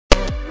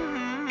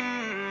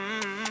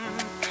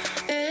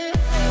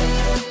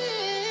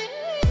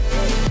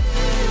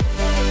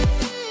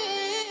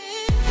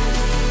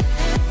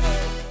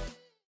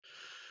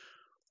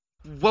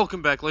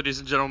Welcome back, ladies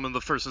and gentlemen,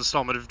 the first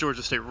installment of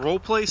Georgia State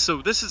Roleplay.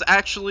 So this is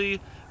actually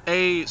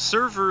a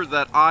server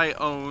that I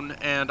own,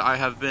 and I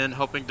have been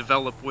helping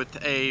develop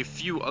with a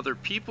few other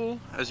people.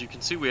 As you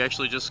can see, we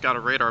actually just got a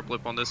radar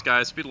blip on this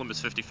guy. Speed limit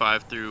is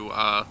 55 through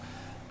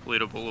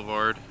Toledo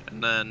Boulevard,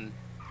 and then,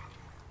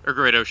 or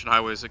Great Ocean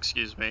Highways,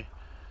 excuse me.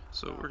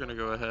 So we're gonna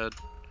go ahead.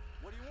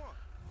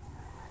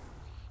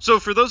 So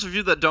for those of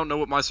you that don't know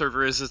what my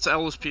server is, it's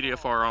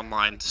LSPDFR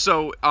Online.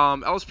 So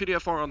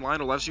LSPDFR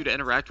Online allows you to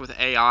interact with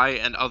AI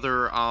and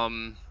other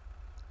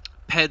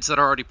PEDs that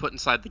are already put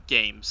inside the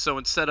game. So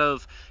instead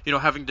of,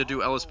 having to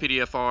do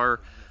LSPDFR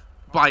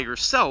by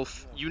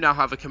yourself, you now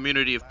have a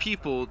community of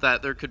people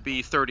that there could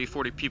be 30,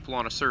 40 people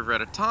on a server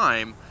at a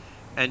time,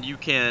 and you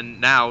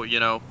can now,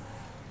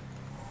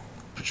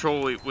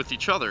 patrol with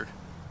each other.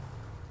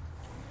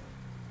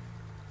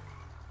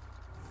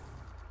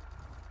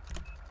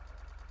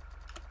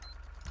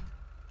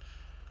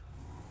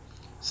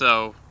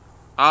 So,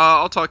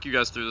 I'll talk you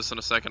guys through this in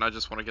a second. I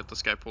just want to get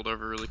this guy pulled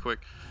over really quick.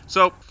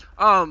 So,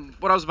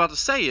 what I was about to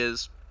say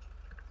is,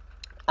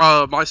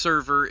 my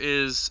server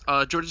is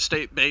a Georgia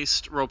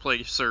State-based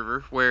roleplay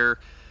server where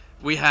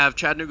we have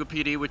Chattanooga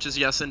PD, which is,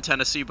 yes, in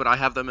Tennessee, but I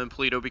have them in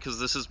Toledo because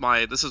this is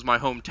my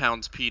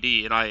hometown's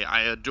PD, and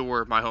I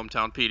adore my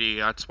hometown PD.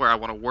 That's where I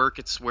want to work.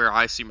 It's where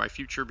I see my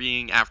future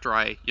being after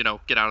I,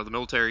 get out of the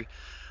military.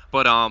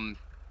 But,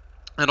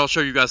 and I'll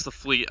show you guys the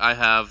fleet I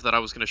have that I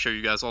was going to show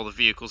you guys all the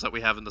vehicles that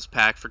we have in this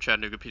pack for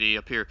Chattanooga PD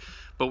up here.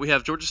 But we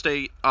have Georgia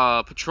State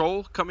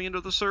Patrol coming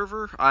into the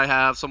server. I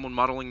have someone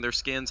modeling their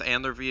skins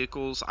and their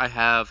vehicles. I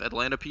have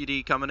Atlanta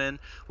PD coming in,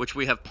 which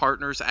we have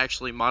partners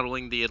actually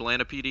modeling the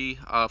Atlanta PD.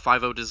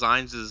 FiveM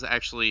Designs is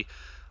actually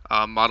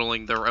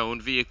modeling their own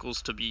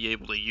vehicles to be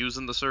able to use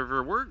in the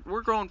server.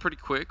 We're growing pretty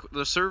quick.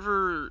 The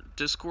server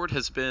Discord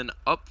has been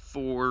up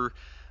for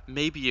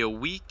maybe a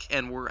week,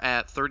 and we're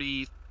at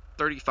 35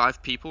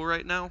 people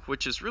right now,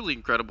 which is really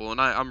incredible, and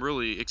I'm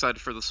really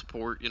excited for the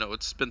support.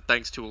 It's been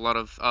thanks to a lot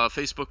of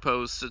Facebook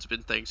posts. It's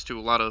been thanks to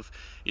a lot of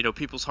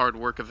people's hard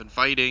work of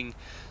inviting.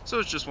 So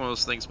it's just one of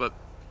those things. But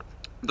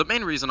the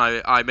main reason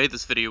I made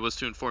this video was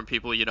to inform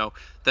people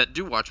that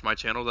do watch my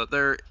channel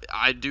that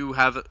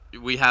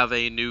we have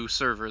a new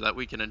server that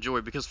we can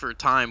enjoy, because for a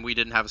time we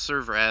didn't have a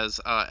server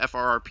as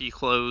FRRP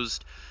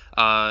closed.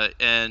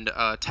 And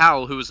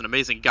Tal, who is an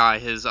amazing guy,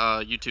 his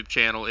YouTube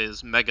channel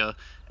is Mega,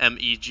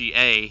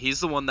 M-E-G-A. He's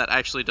the one that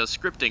actually does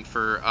scripting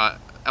for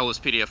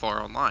LSPDFR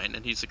Online,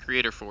 and he's the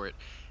creator for it.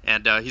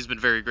 And he's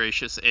been very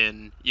gracious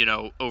in,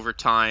 over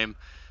time,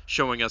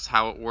 showing us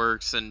how it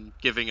works and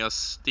giving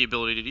us the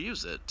ability to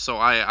use it. So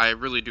I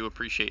really do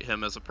appreciate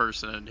him as a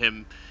person, and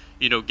him,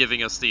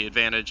 giving us the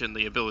advantage and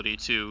the ability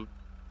to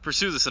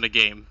pursue this in a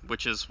game,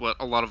 which is what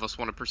a lot of us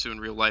want to pursue in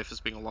real life,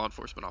 as being a law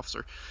enforcement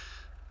officer.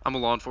 I'm a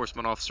law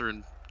enforcement officer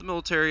in the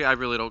military. I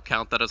really don't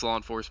count that as law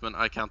enforcement.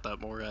 I count that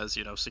more as,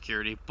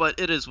 security. But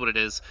it is what it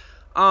is.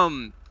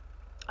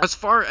 As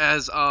far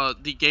as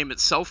the game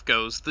itself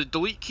goes, the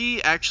delete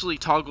key actually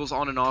toggles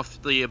on and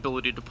off the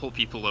ability to pull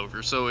people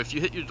over. So if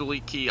you hit your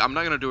delete key, I'm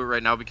not going to do it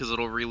right now because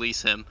it'll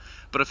release him.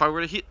 But if I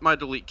were to hit my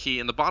delete key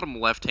in the bottom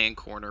left-hand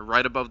corner,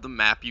 right above the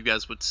map, you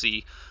guys would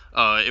see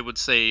it would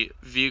say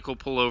vehicle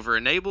pullover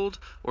enabled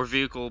or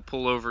vehicle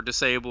pullover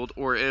disabled,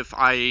 or if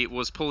I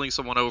was pulling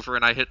someone over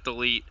and I hit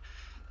delete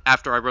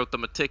after I wrote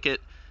them a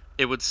ticket,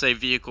 it would say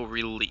vehicle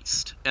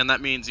released, and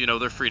that means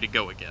they're free to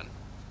go again.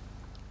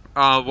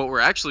 What we're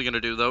actually going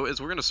to do, though,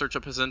 is we're going to search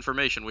up his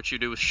information, which you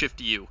do with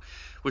Shift U,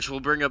 which will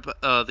bring up the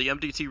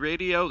MDT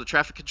radio, the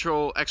traffic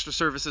control, extra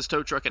services,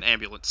 tow truck, and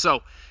ambulance.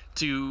 So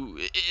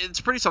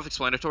it's pretty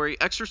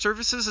self-explanatory. Extra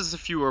services is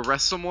if you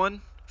arrest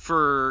someone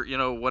for,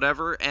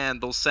 whatever, and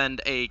they'll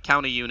send a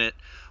county unit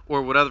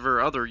or whatever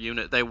other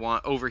unit they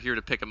want over here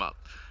to pick them up.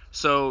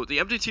 So the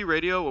MDT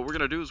radio, what we're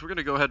going to do is we're going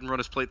to go ahead and run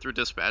his plate through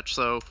dispatch.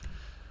 So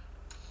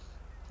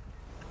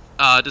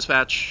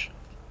dispatch,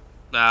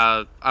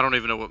 I don't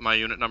even know what my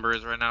unit number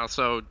is right now.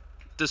 So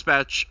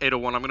dispatch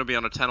 801, I'm going to be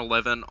on a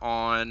 1011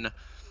 on...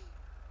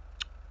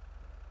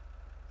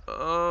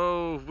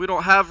 Oh, we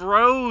don't have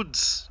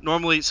roads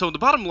normally. So in the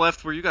bottom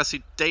left, where you guys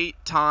see date,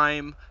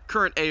 time,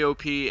 current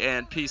AOP,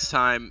 and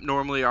peacetime,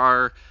 normally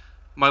are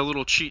my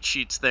little cheat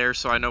sheets there,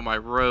 so I know my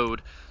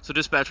road. So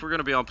dispatch, we're going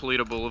to be on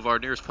Toledo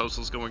Boulevard. Nearest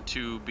postal is going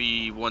to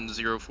be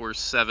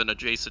 1047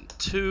 adjacent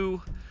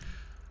to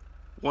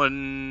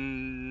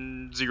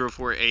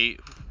 1048.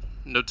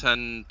 No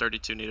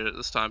 1032 needed at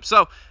this time.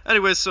 So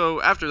anyways,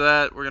 so after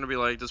that, we're going to be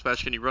like,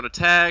 dispatch, can you run a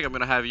tag? I'm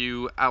going to have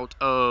you out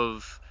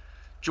of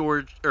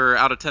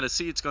out of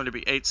Tennessee. It's going to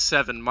be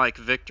 87 Mike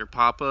Victor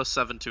Papa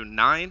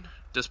 729.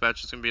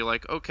 Dispatch is going to be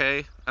like,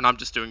 okay, and I'm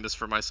just doing this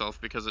for myself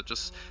because it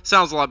just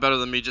sounds a lot better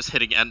than me just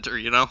hitting enter,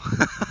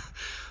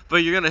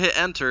 But you're going to hit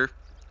enter,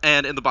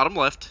 and in the bottom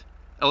left,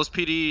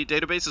 LSPD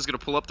database is going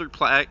to pull up their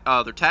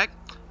tag,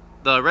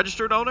 the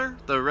registered owner,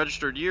 the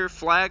registered year,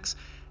 flags,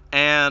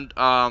 and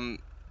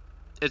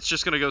it's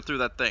just going to go through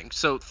that thing.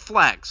 So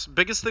flags,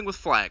 biggest thing with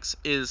flags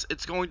is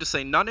it's going to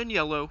say none in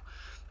yellow,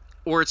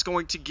 or it's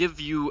going to give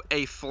you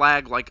a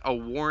flag like a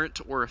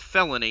warrant or a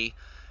felony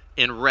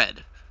in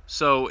red.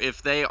 So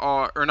if they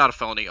are, or not a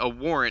felony, a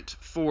warrant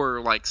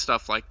for like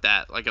stuff like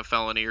that, like a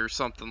felony or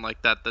something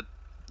like that, that,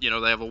 you know,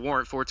 they have a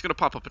warrant for, it's going to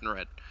pop up in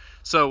red.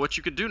 So what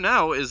you could do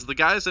now is the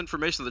guy's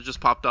information that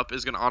just popped up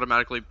is going to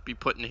automatically be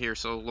put in here.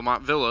 So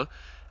Lamont Villa,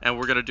 and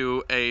we're going to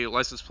do a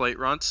license plate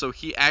run. So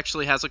he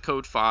actually has a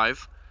code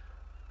 5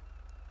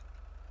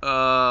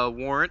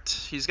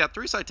 warrant. He's got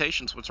 3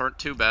 citations, which aren't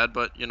too bad,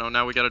 but, you know,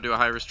 now we got to do a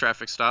high-risk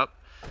traffic stop.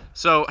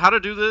 So how to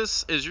do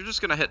this is you're just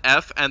going to hit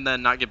F and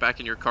then not get back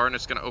in your car, and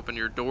it's going to open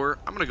your door.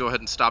 I'm going to go ahead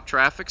and stop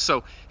traffic.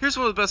 So here's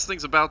one of the best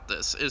things about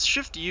this is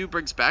Shift U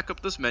brings back up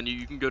this menu.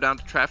 You can go down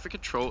to traffic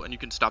control and you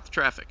can stop the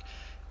traffic.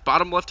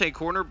 Bottom left-hand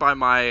corner by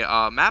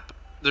my map,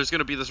 there's going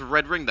to be this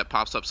red ring that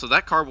pops up. So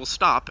that car will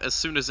stop as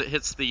soon as it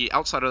hits the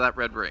outside of that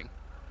red ring.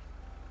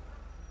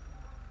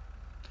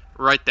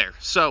 Right there.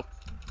 So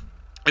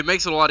it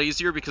makes it a lot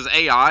easier because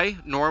AI,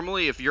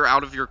 normally, if you're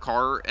out of your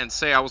car and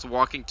say I was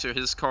walking to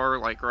his car,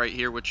 like right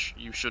here, which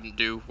you shouldn't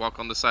do, walk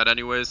on the side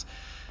anyways.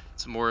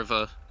 It's more of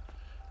a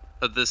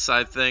this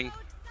side thing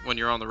when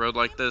you're on the road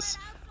like this.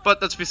 But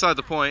that's beside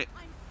the point.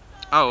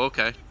 Oh,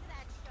 okay.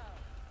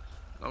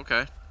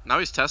 Okay. Now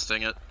he's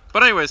testing it.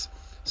 But anyways,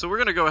 so we're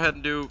going to go ahead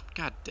and do,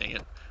 god dang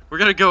it. We're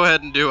going to go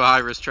ahead and do a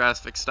high-risk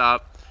traffic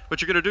stop.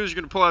 What you're going to do is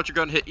you're going to pull out your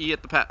gun, hit E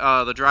at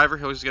the driver.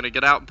 He's going to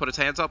get out and put his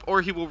hands up,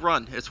 or he will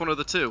run. It's one of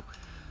the two.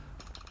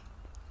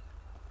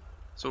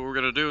 So what we're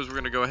going to do is we're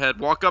going to go ahead,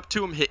 walk up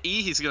to him, hit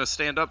E. He's going to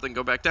stand up, then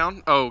go back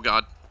down. Oh,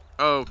 God.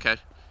 Okay.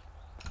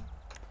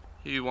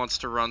 He wants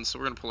to run, so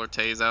we're going to pull our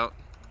tase out.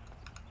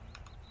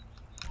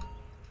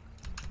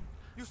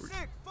 You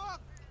sick,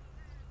 fuck!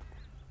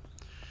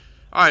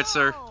 Alright,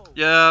 sir.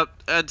 Yeah,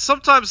 and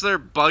sometimes they're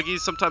buggy,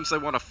 sometimes they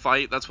want to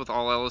fight. That's with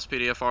all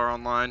LSPDFR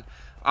online.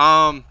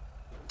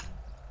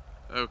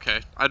 Okay.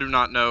 I do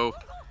not know.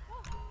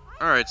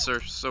 Alright, sir.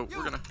 So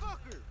we're going to...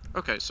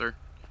 Okay, sir.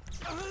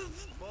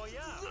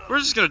 We're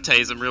just going to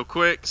tase him real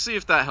quick, see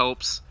if that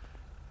helps.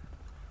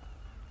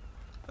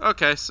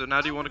 Okay, so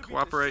now do you want to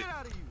cooperate?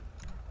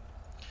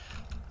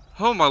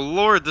 Oh my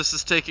lord, this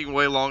is taking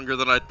way longer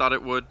than I thought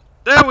it would.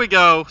 There we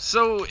go!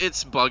 So,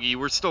 it's buggy.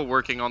 We're still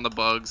working on the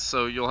bugs,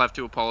 so you'll have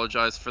to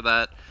apologize for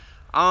that.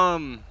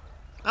 That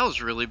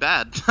was really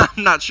bad.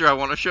 I'm not sure I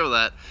want to show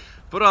that.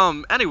 But,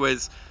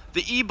 anyways,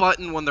 the E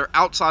button when they're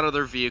outside of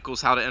their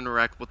vehicles, how to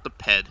interact with the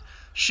PED.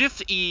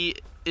 Shift E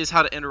is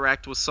how to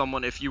interact with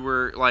someone if you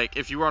were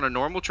on a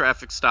normal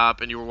traffic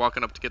stop and you were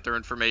walking up to get their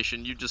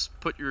information. You just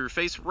put your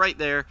face right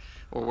there,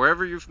 or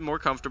wherever you're more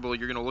comfortable.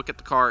 You're going to look at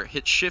the car,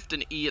 hit Shift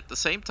and E at the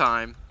same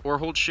time, or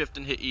hold Shift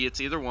and hit E,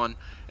 it's either one,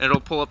 and it'll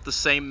pull up the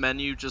same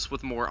menu just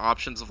with more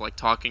options of like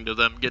talking to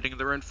them, getting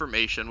their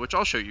information, which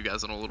I'll show you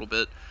guys in a little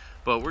bit.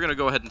 But we're going to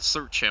go ahead and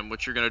search him.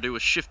 What you're going to do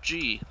is Shift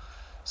G.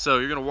 So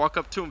you're going to walk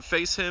up to him,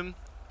 face him,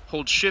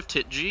 hold Shift,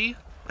 hit G,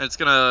 and it's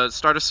going to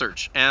start a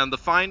search. And the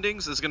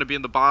findings is going to be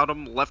in the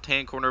bottom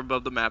left-hand corner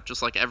above the map,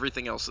 just like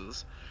everything else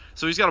is.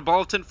 So he's got a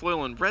ball of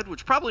tinfoil in red,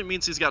 which probably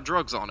means he's got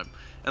drugs on him.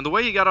 And the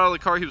way he got out of the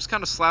car, he was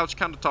kind of slouched,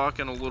 kind of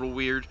talking, a little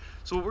weird.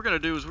 So what we're going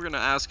to do is we're going to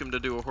ask him to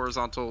do a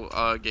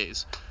horizontal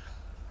gaze.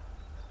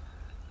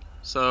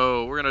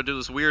 So we're going to do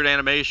this weird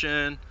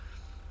animation.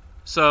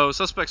 So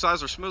suspect's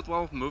eyes are smooth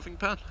while moving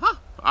pen. Huh.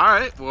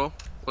 Alright, well,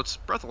 let's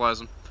breathalyze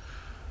him.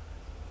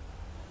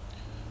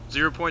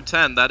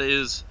 0.10, that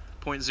is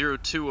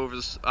 0.02 over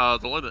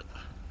the limit.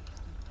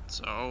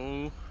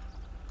 So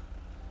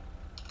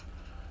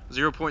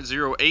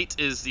 0.08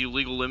 is the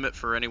legal limit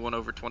for anyone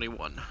over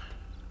 21.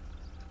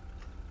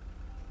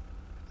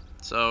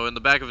 So in the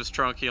back of his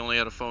trunk, he only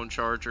had a phone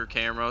charger,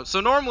 camera.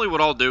 So normally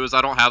what I'll do is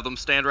I don't have them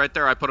stand right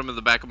there. I put them in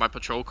the back of my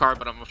patrol car,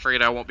 but I'm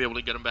afraid I won't be able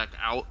to get them back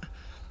out.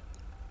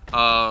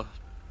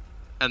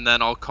 And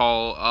then I'll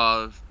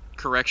call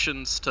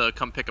corrections to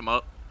come pick them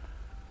up.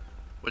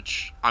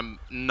 Which I'm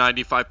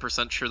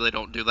 95% sure they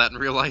don't do that in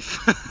real life.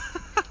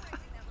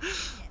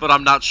 But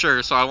I'm not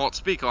sure, so I won't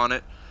speak on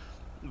it.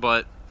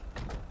 But,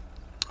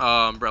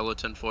 umbrella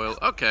tinfoil.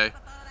 Okay.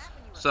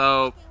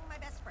 So,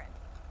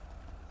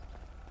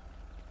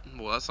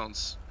 well, that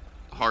sounds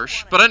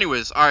harsh. But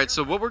anyways, alright,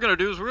 so what we're going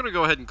to do is we're going to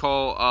go ahead and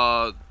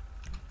call,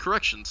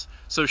 corrections.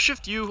 So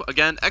Shift U,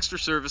 again, extra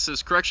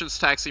services, corrections,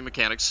 taxi,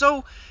 mechanics.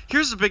 So,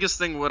 here's the biggest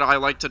thing what I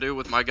like to do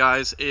with my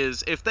guys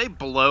is if they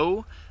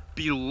blow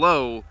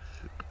below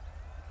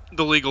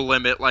the legal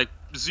limit, like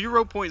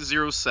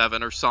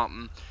 0.07 or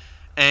something,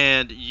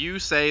 and you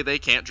say they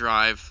can't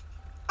drive,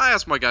 I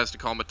ask my guys to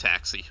call them a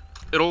taxi.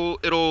 It'll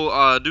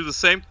do the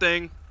same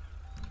thing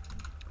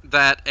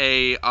that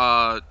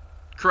a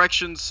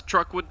corrections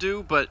truck would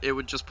do, but it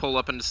would just pull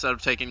up, and instead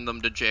of taking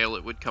them to jail,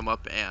 it would come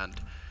up and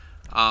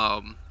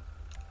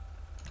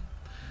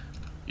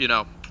you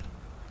know,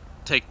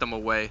 take them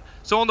away.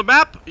 So on the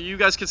map, you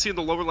guys can see in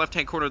the lower left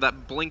hand corner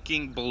that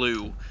blinking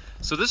blue.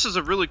 So this is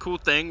a really cool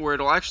thing where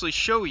it'll actually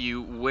show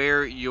you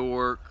where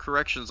your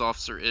corrections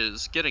officer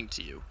is getting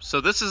to you.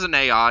 So this is an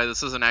AI,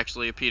 this isn't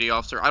actually a PD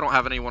officer. I don't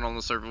have anyone on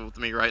the server with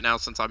me right now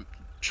since I'm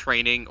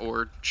training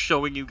or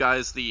showing you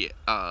guys the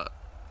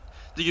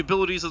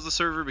abilities of the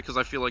server, because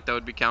I feel like that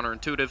would be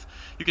counterintuitive.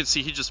 You can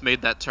see he just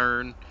made that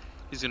turn.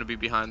 He's going to be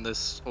behind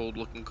this old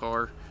looking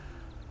car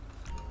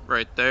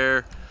right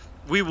there.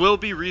 We will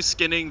be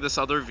reskinning this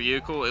other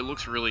vehicle. It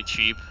looks really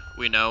cheap,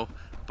 we know,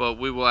 but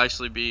we will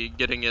actually be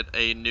getting it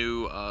a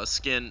new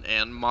skin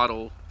and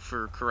model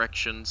for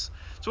corrections.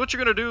 So what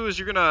you're going to do is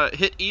you're going to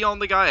hit E on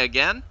the guy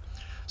again.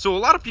 So a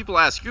lot of people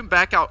ask, you can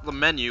back out the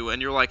menu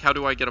and you're like, how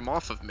do I get him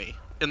off of me?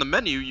 In the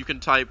menu, you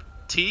can type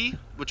T,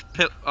 which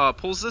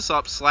pulls this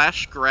up,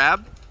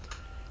 /grab,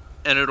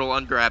 and it'll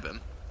ungrab him.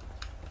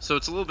 So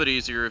it's a little bit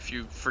easier if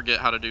you forget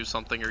how to do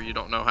something or you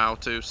don't know how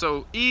to.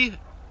 So E,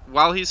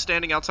 while he's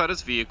standing outside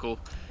his vehicle,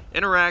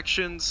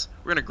 interactions,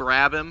 we're going to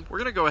grab him. We're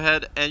going to go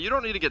ahead, and you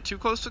don't need to get too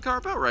close to the car,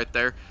 about right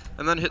there,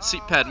 and then hit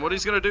seat pad. And what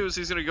he's going to do is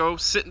he's going to go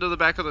sit into the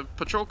back of the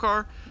patrol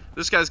car.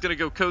 This guy's going to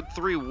go code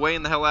 3 way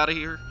in the hell out of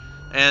here,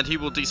 and he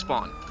will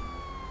despawn.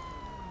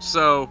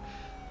 So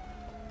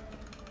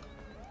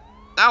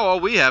now all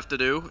we have to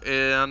do,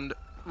 and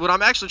what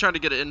I'm actually trying to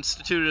get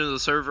instituted into the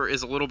server,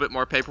 is a little bit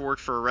more paperwork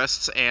for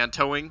arrests and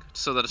towing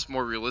so that it's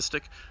more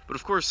realistic. But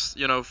of course,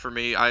 you know, for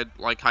me, I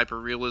like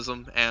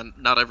hyper-realism, and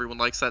not everyone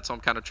likes that, so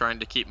I'm kind of trying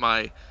to keep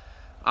my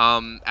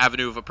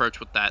avenue of approach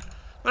with that.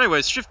 But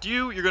anyways, shift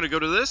U, you're going to go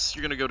to this,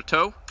 you're going to go to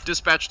tow,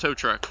 dispatch tow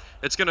truck.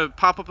 It's going to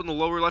pop up in the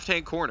lower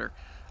left-hand corner.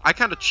 I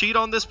kind of cheat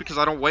on this because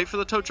I don't wait for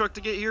the tow truck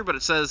to get here, but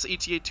it says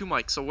ETA 2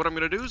 mic. So what I'm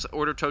going to do is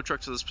order tow truck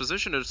to this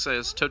position. It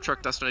says tow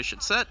truck destination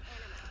set.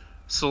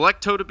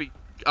 Select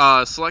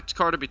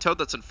car to be towed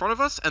that's in front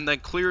of us, and then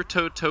clear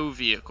tow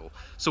vehicle.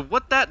 So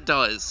what that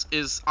does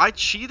is I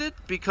cheated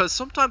because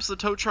sometimes the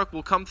tow truck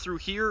will come through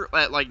here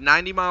at like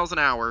 90 miles an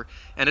hour,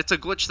 and it's a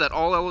glitch that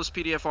all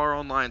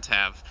LSPDFR onlines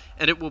have,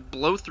 and it will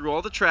blow through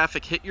all the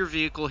traffic, hit your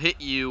vehicle,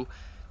 hit you,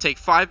 take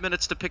 5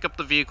 minutes to pick up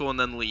the vehicle, and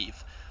then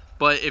leave.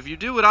 But if you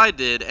do what I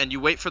did, and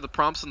you wait for the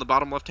prompts in the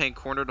bottom left-hand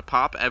corner to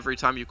pop every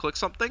time you click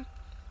something,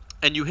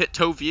 and you hit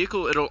tow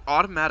vehicle, it'll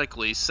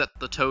automatically set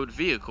the towed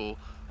vehicle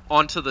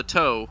onto the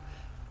tow,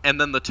 and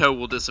then the tow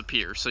will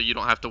disappear, so you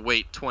don't have to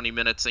wait 20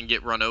 minutes and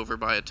get run over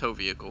by a tow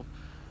vehicle.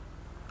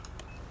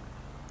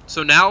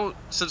 So now,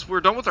 since we're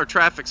done with our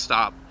traffic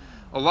stop,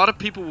 a lot of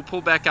people will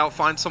pull back out,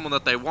 find someone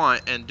that they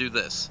want, and do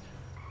this.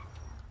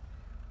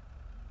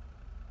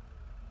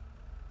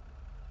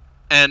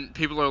 And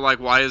people are like,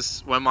 why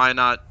am I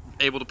not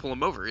able to pull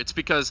them over? It's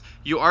because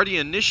you already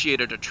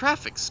initiated a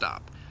traffic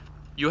stop.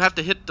 You have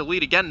to hit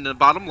delete again in the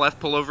bottom left,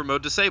 pull over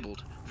mode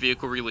disabled,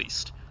 vehicle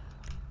released.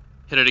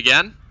 Hit it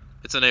again,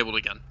 it's enabled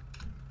again.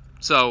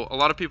 So a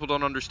lot of people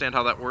don't understand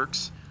how that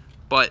works,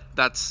 but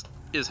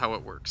is how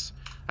it works.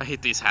 I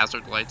hate these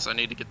hazard lights. I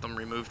need to get them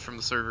removed from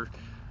the server.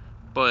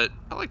 But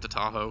I like the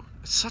Tahoe.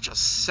 It's such a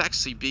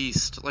sexy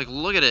beast. Like,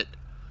 look at it.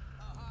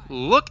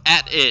 Look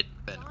at it.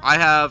 I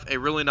have a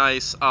really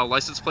nice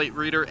license plate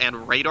reader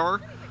and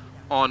radar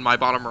on my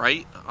bottom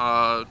right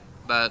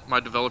that my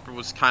developer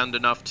was kind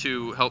enough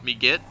to help me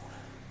get.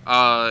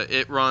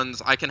 It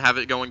runs, I can have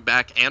it going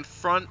back and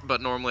front,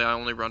 but normally I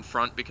only run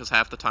front because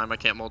half the time I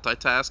can't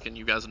multitask, and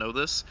you guys know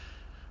this.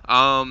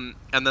 And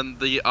then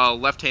the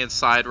left-hand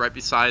side, right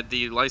beside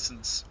the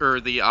license, or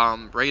the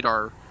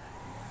radar,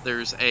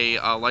 there's a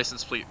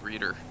license plate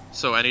reader.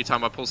 So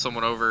anytime I pull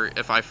someone over,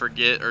 if I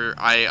forget or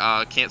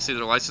I can't see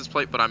their license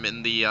plate, but I'm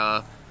in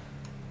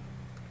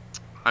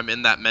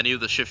that menu,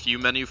 the Shift U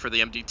menu for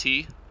the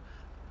MDT,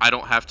 I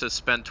don't have to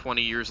spend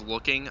 20 years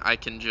looking. I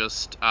can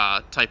just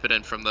type it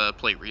in from the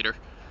plate reader.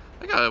 I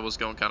think I was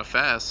going kind of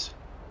fast.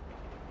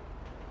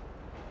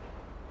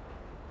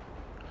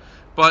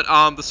 But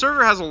the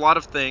server has a lot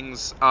of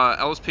things.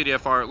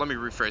 LSPDFR, let me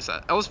rephrase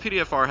that.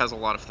 LSPDFR has a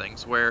lot of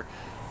things where,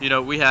 you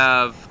know, we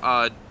have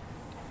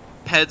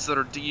PEDs that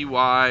are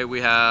DUI,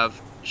 we have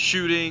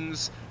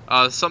shootings.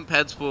 Some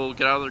PEDs will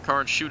get out of their car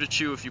and shoot at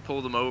you if you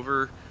pull them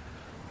over.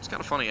 It's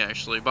kind of funny,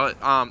 actually,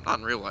 but not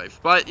in real life.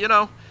 But, you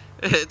know,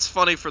 it's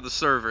funny for the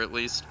server, at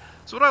least.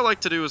 So what I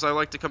like to do is I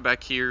like to come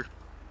back here.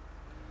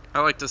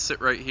 I like to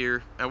sit right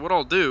here. And what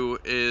I'll do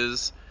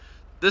is,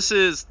 this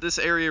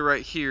area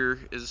right here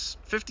is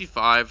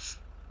 55.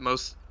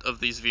 Most of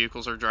these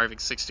vehicles are driving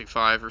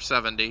 65 or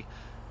 70.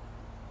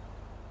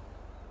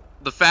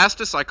 The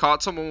fastest I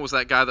caught someone was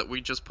that guy that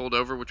we just pulled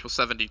over, which was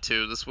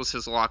 72. This was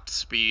his locked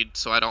speed,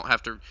 so I don't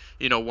have to,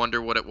 you know,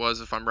 wonder what it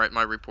was if I'm writing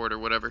my report or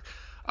whatever.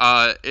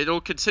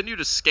 It'll continue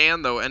to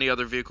scan, though, any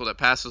other vehicle that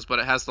passes, but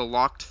it has the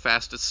locked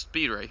fastest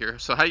speed right here.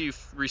 So how you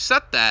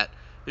reset that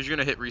is you're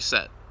going to hit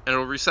reset, and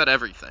it'll reset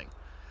everything.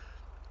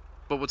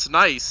 But what's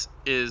nice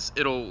is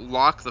it'll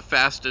lock the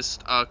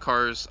fastest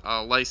car's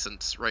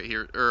license right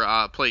here,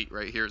 or plate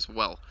right here as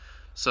well.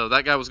 So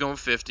that guy was going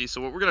 50,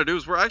 so what we're going to do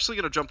is we're actually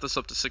going to jump this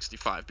up to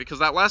 65, because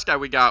that last guy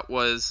we got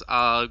was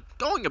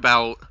going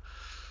about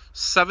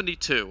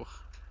 72,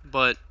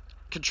 but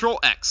Control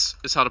X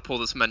is how to pull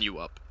this menu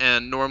up,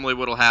 and normally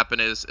what'll happen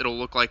is it'll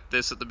look like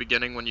this at the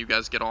beginning when you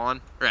guys get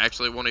on, or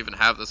actually it won't even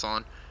have this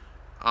on,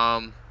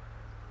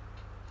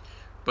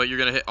 but you're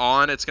going to hit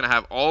on, it's going to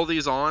have all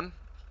these on.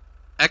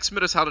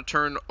 Xmit is how to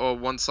turn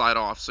one side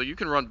off, so you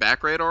can run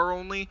back radar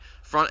only,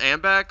 front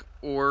and back,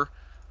 or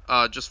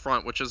just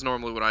front, which is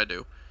normally what I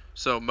do.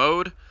 So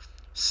mode,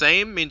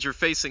 same, means you're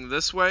facing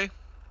this way.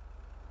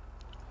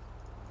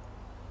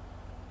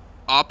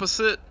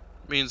 opposite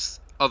means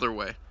other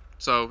way.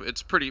 So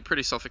it's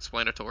pretty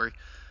self-explanatory.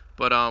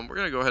 But we're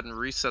gonna go ahead and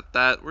reset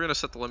that. We're gonna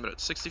set the limit at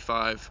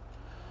 65.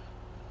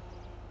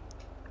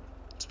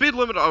 Speed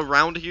limit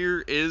around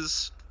here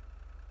is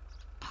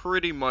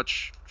pretty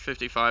much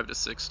 55 to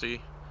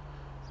 60.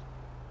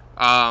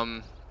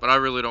 But I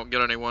really don't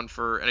get anyone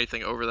for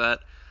anything over that.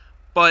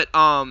 But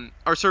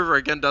our server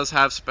again does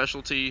have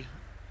specialty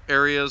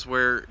areas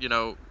where, you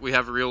know, we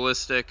have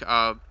realistic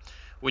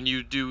when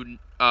you do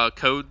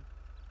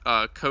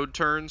code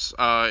turns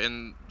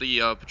in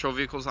the patrol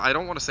vehicles. I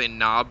don't want to say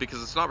knob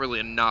because it's not really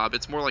a knob.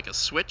 It's more like a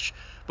switch.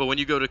 But when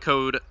you go to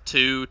code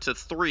 2 to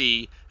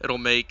 3, it'll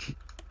make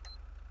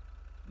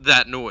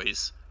that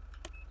noise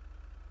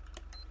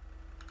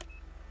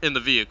in the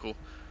vehicle.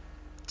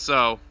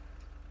 So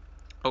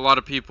a lot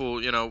of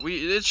people, you know,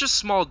 it's just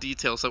small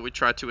details that we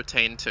try to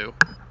attain to.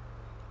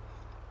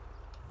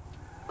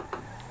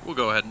 We'll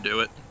go ahead and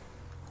do it.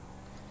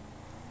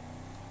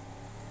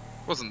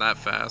 Wasn't that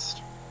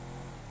fast.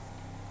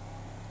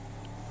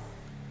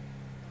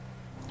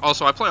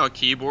 Also, I play on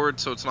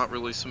keyboard, so it's not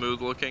really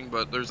smooth looking,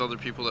 but there's other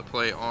people that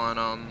play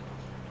on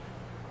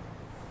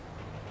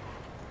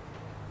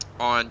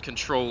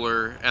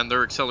controller, and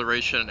their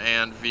acceleration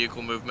and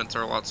vehicle movements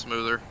are a lot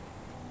smoother.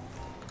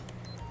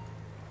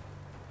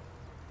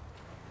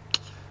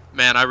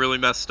 Man, I really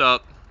messed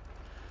up.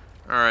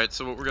 Alright,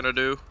 so what we're gonna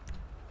do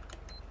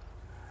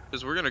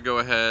is we're gonna go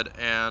ahead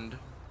and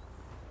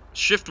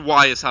Shift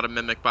Y is how to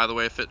mimic, by the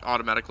way, if it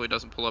automatically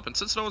doesn't pull up. And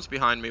since no one's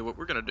behind me, what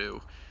we're gonna do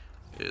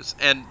is,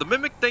 and the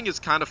mimic thing is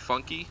kind of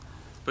funky,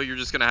 but you're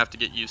just gonna have to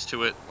get used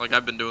to it. Like,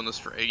 I've been doing this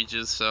for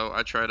ages, so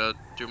I try to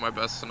do my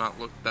best to not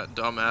look that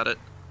dumb at it.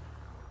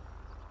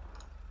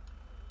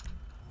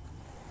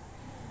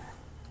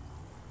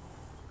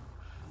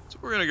 So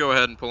we're gonna go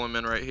ahead and pull him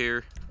in right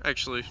here.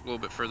 Actually, a little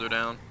bit further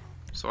down,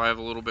 so I have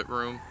a little bit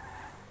room.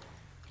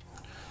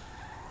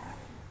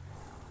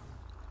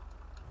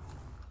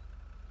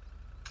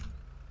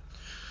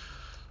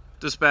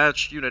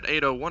 Dispatch Unit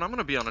 801. I'm going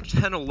to be on a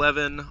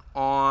 1011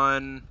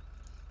 on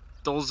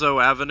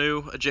Dulzo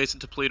Avenue,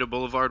 adjacent to Toledo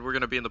Boulevard. We're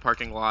going to be in the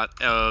parking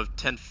lot of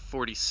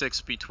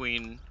 1046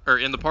 between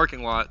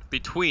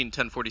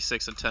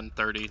 1046 and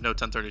 1030. No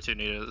 1032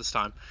 needed at this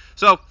time.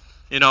 So,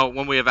 you know,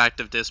 when we have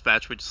active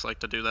dispatch, we just like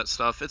to do that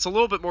stuff. It's a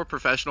little bit more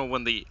professional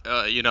when the,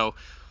 you know,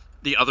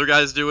 the other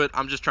guys do it.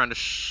 I'm just trying to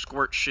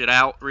squirt shit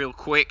out real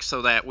quick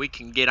so that we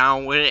can get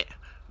on with it.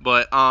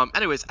 But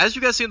anyways, as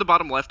you guys see in the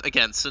bottom left,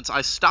 again, since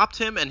I stopped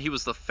him and he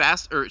was the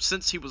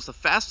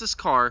fastest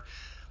car,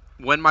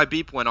 when my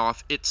beep went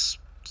off, it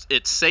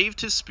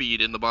saved his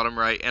speed in the bottom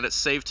right, and it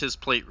saved his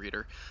plate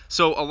reader.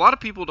 So a lot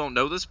of people don't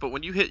know this, but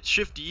when you hit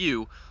Shift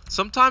U,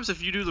 sometimes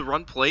if you do the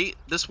run plate,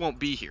 this won't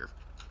be here.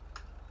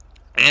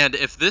 And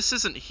if this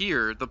isn't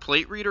here, the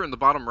plate reader in the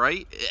bottom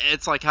right,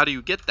 it's like, how do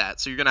you get that?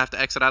 So you're gonna have to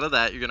exit out of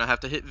that. You're gonna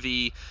have to hit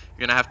V.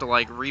 You're gonna have to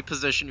like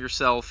reposition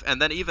yourself,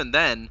 and then even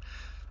then,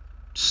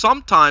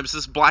 sometimes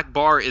this black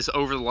bar is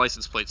over the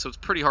license plate, so it's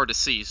pretty hard to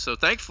see. So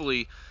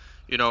thankfully,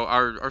 you know,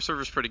 our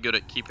server's pretty good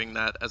at keeping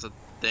that as a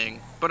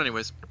thing. But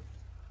anyways,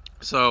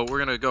 so we're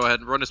gonna go ahead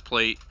and run his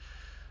plate.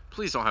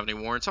 Please don't have any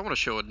warrants. I want to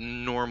show a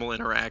normal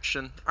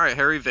interaction. All right,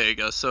 Harry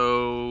Vega.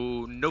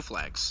 So no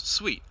flags.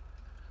 Sweet.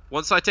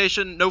 One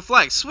citation, no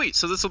flags. Sweet.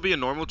 So this will be a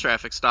normal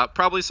traffic stop.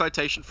 Probably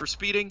citation for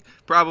speeding.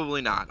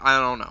 Probably not. I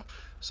don't know.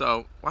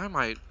 So why am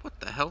I? What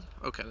the hell?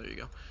 Okay, there you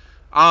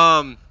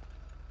go.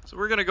 So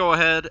we're going to go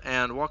ahead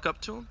and walk up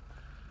to him.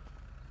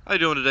 How you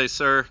doing today,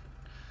 sir?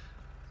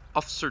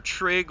 Officer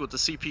Trig with the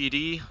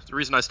CPD. The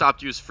reason I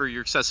stopped you is for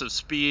your excessive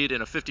speed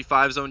in a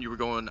 55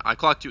 zone. I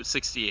clocked you at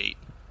 68.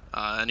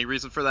 Any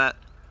reason for that?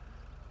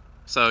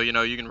 So, you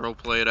know, you can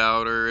roleplay it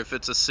out, or if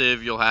it's a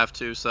civ, you'll have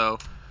to. So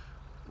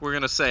we're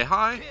going to say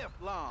hi,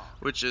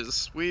 which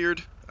is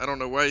weird. I don't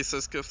know why he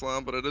says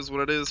Kiflon, but it is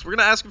what it is. We're going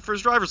to ask him for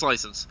his driver's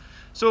license.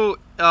 So,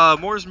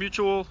 Moore's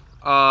Mutual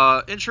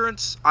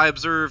insurance. I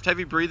observed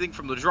heavy breathing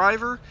from the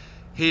driver.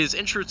 His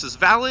insurance is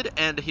valid,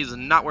 and he's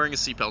not wearing a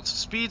seatbelt.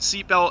 Speed,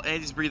 seatbelt,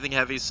 and he's breathing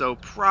heavy, so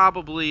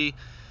probably,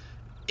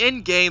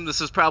 in-game, this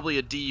is probably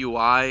a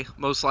DUI,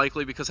 most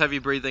likely, because heavy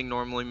breathing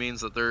normally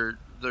means that they're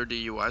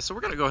DUI. So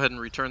we're going to go ahead and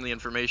return the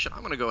information.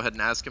 I'm going to go ahead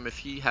and ask him if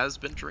he has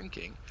been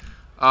drinking.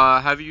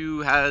 Have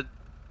you had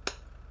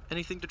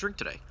anything to drink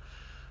today?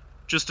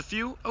 Just a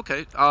few?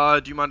 Okay.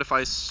 Do you mind if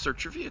I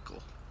search your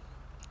vehicle?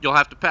 You'll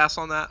have to pass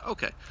on that?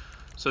 Okay.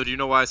 So do you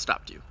know why I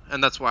stopped you?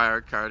 And that's why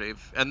our card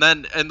gave. And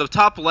then in the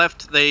top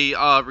left, they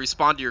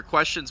respond to your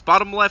questions.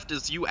 Bottom left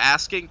is you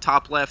asking.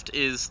 Top left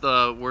is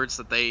the words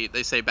that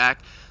they say back.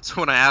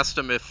 So when I asked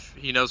him if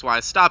he knows why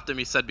I stopped him,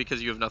 he said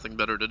because you have nothing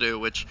better to do,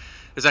 which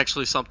is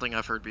actually something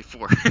I've heard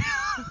before.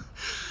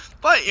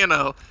 But, you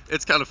know,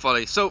 it's kind of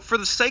funny. So for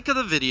the sake of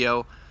the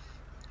video,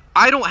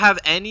 I don't have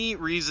any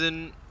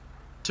reason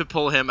to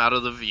pull him out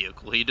of the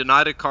vehicle. He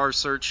denied a car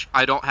search.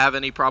 I don't have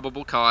any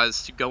probable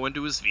cause to go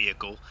into his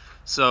vehicle.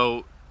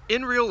 So,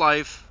 in real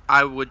life,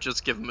 I would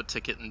just give him a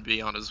ticket and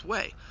be on his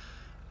way.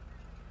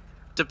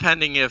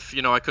 depending if,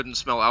 I couldn't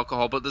smell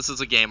alcohol, but this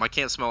is a game. I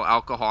can't smell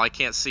alcohol. I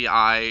can't see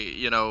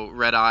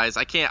red eyes.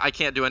 I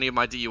can't do any of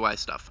my DUI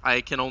stuff.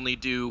 I can only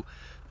do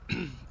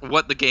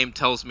what the game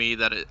tells me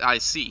that I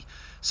see.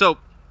 So,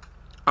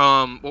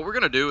 what we're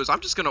going to do is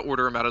I'm just going to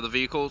order him out of the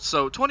vehicle.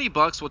 So,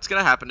 $20, what's going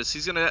to happen is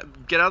he's going to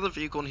get out of the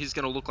vehicle and he's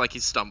going to look like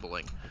he's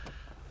stumbling.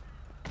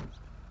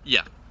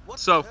 Yeah.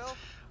 So,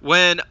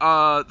 when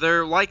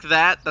they're like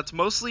that, that's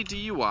mostly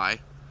DUI.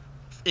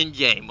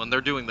 In-game when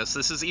they're doing this.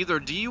 This is either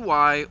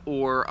DUI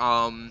or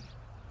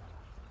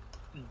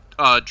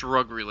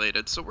drug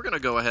related. So we're gonna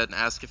go ahead and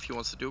ask if he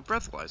wants to do a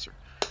breathalyzer.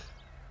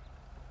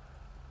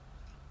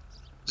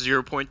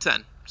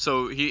 0.10.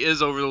 So he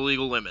is over the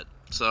legal limit.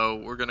 So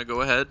we're gonna go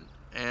ahead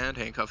and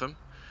handcuff him.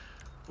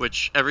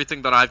 Which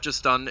everything that I've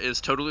just done is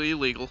totally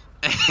illegal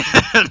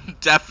and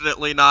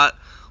definitely not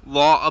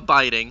law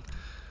abiding,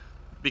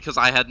 because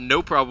I had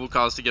no probable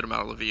cause to get him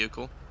out of the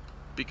vehicle.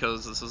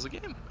 Because this is a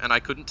game, and I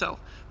couldn't tell.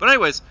 But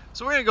anyways,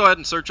 so we're going to go ahead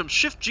and search him.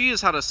 Shift G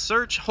is how to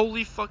search.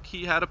 Holy fuck,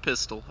 he had a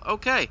pistol.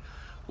 Okay,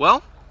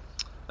 well,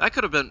 that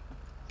could have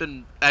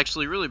been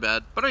actually really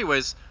bad. But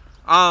anyways,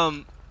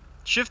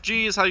 Shift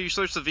G is how you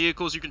search the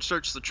vehicles. You can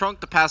search the trunk,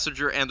 the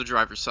passenger, and the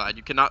driver's side.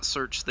 You cannot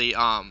search the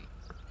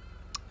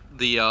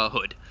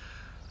hood.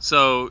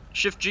 So,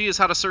 Shift G is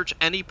how to search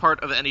any part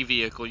of any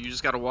vehicle. You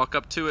just got to walk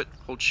up to it,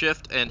 hold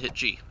Shift, and hit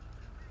G.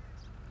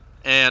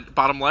 And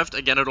bottom left,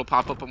 again, it'll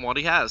pop up on what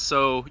he has.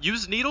 So,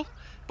 used needle,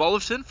 ball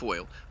of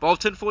tinfoil. Ball of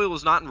tinfoil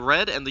is not in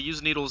red, and the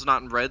used needle is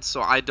not in red,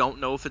 so I don't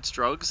know if it's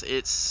drugs.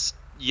 It's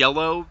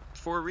yellow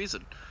for a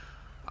reason.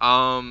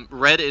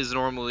 Red is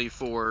normally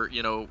for,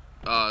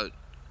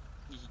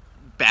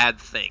 bad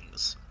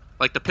things.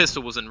 Like the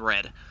pistol was in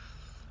red,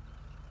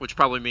 which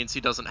probably means he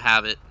doesn't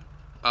have it,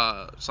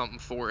 something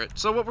for it.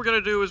 So what we're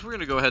going to do is we're going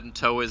to go ahead and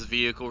tow his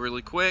vehicle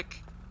really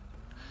quick.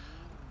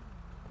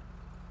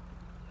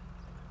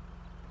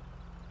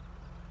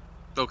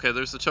 Okay,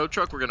 there's the tow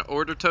truck. We're going to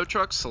order tow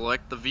truck,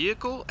 select the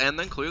vehicle, and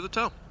then clear the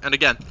tow. And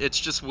again, it's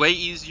just way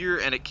easier,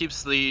 and it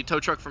keeps the tow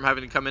truck from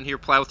having to come in here,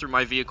 plow through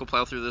my vehicle,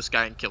 plow through this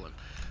guy, and kill him.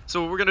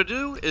 So what we're going to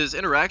do is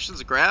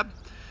interactions, grab.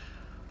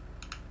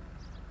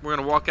 We're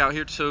going to walk out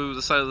here to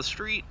the side of the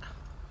street.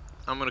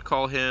 I'm going to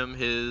call him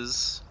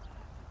his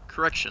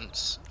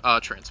corrections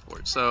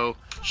transport. So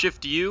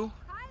Shift U,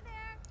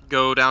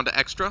 go down to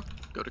extra,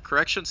 go to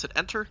corrections, hit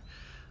enter.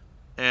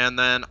 And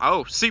then,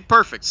 oh, see,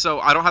 perfect. So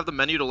I don't have the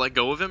menu to let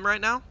go of him right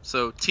now.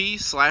 So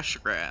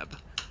T/grab.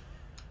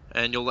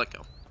 And you'll let go.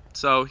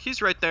 So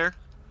he's right there.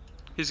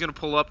 He's going to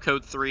pull up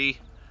code 3.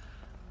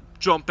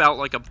 Jump out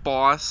like a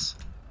boss.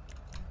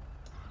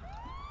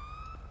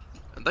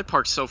 And they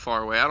parked so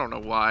far away. I don't know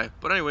why.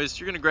 But anyways,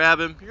 you're going to grab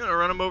him. You're going to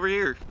run him over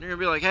here. You're going to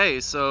be like,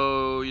 hey,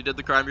 so you did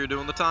the crime, you're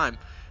doing the time.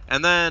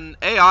 And then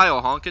AI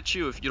will honk at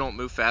you if you don't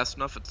move fast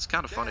enough. It's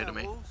kind of funny to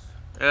me.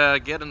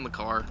 Get in the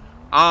car.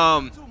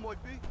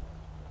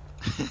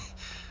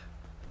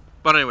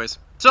 But anyways,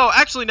 so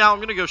actually now I'm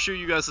going to go show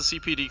you guys the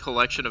CPD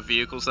collection of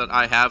vehicles that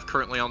I have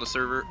currently on the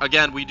server.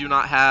 Again, we do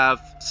not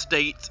have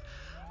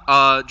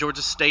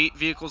Georgia State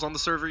vehicles on the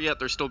server yet.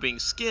 They're still being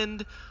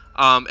skinned.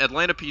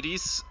 Atlanta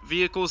PD's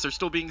vehicles, they're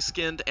still being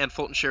skinned. And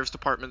Fulton Sheriff's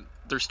Department,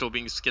 they're still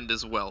being skinned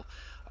as well.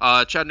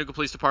 Chattanooga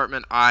Police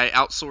Department, I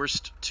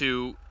outsourced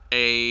to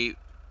a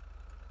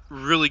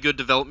really good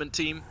development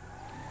team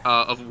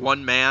of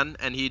one man,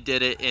 and he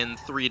did it in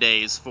 3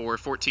 days for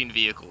 14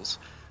 vehicles.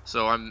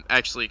 So I'm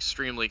actually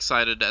extremely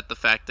excited at the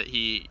fact that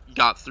he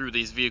got through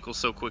these vehicles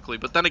so quickly.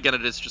 But then again,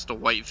 it is just a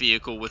white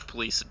vehicle with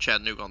police in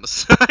Chattanooga on the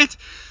side.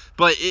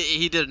 But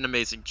he did an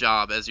amazing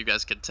job, as you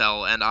guys can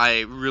tell, and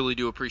I really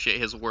do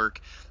appreciate his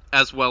work,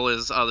 as well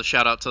as the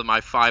shout out to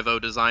my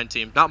FiveM design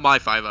team. Not my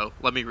FiveM,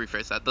 let me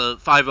rephrase that. The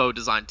FiveM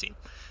design team.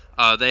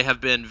 They have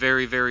been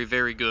very, very,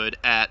 very good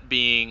at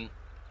being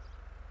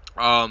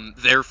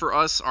there for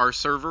us, our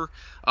server.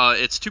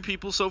 It's 2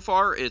 people so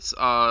far. It's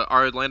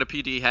our Atlanta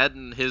PD head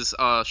and his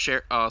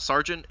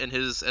sergeant in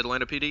his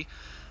Atlanta PD,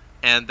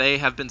 and they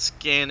have been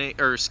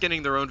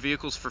skinning their own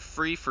vehicles for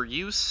free for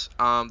use.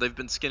 They've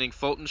been skinning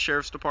Fulton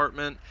Sheriff's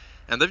Department,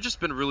 and they've just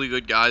been really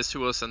good guys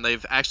to us, and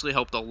they've actually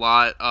helped a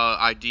lot.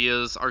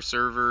 Ideas, our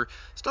server,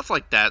 stuff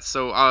like that.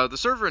 So the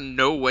server in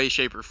no way,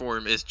 shape, or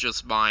form is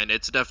just mine.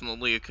 It's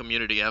definitely a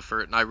community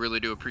effort, and I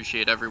really do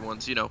appreciate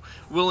everyone's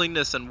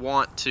willingness and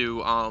want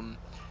to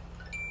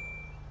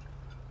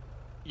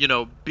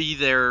be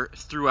there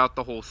throughout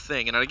the whole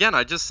thing. And again,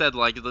 I just said,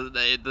 like,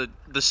 the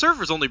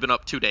server's only been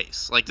up 2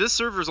 days. Like, this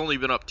server's only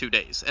been up 2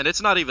 days, and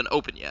it's not even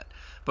open yet.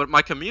 But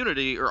my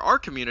community, or our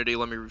community,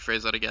 let me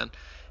rephrase that again.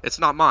 It's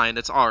not mine,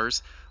 it's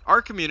ours.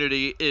 Our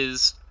community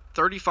is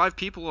 35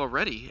 people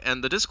already,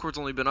 and the Discord's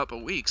only been up a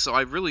week. So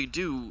I really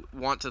do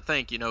want to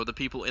thank, the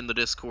people in the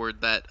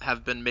Discord that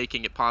have been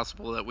making it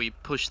possible that we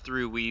push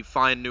through, we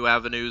find new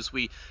avenues,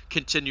 we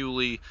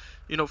continually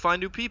find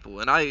new people.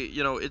 And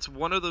it's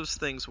one of those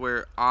things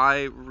where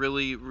I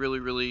really, really,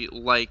 really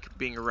like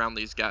being around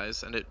these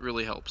guys, and it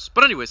really helps.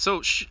 But anyway,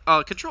 so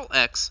Control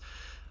X,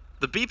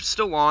 The beep's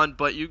still on,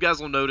 but you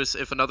guys will notice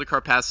if another car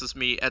passes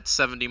me at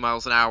 70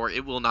 miles an hour,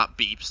 it will not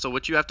beep. So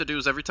what you have to do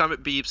is every time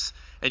it beeps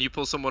and you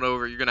pull someone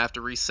over, you're going to have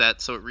to reset,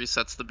 so it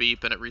resets the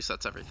beep and it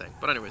resets everything.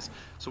 But anyways,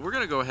 so we're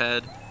going to go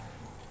ahead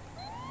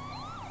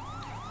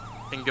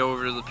and go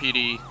over to the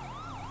PD.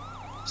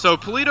 So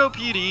Paleto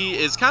PD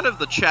is kind of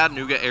the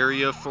Chattanooga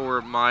area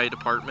for my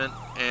department,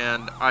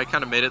 and I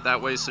kind of made it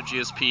that way so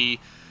GSP,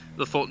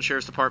 the Fulton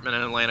Sheriff's Department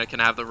in Atlanta, can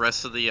have the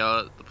rest of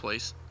the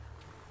place.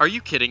 Are you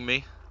kidding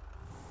me?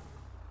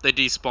 They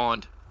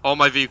despawned. All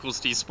my vehicles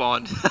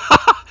despawned.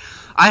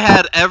 I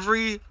had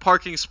every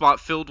parking spot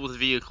filled with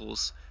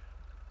vehicles.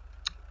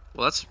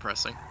 Well, that's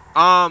depressing.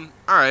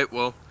 Alright,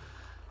 well,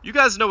 you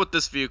guys know what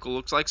this vehicle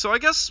looks like, so I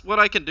guess what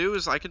I can do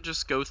is I can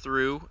just go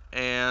through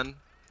and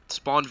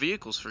spawn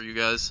vehicles for you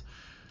guys,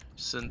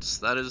 since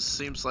that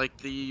seems like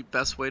the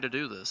best way to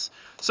do this.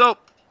 So,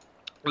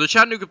 the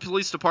Chattanooga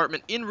Police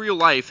Department in real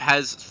life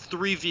has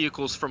 3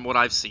 vehicles from what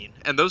I've seen,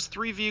 and those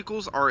 3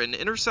 vehicles are an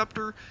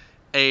Interceptor,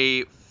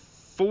 a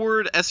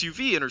Ford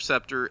SUV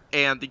Interceptor,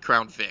 and the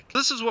Crown Vic.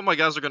 This is what my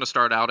guys are going to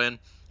start out in.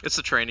 It's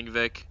the training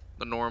Vic,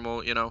 the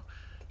normal, you know,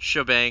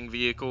 shebang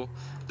vehicle.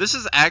 This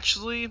is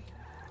actually,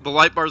 the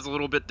light bar is a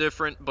little bit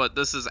different, but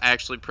this is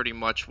actually pretty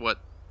much what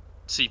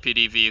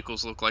CPD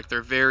vehicles look like.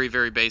 They're very,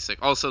 very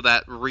basic. Also,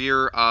 that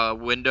rear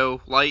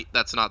window light,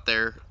 that's not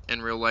there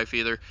in real life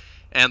either.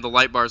 And the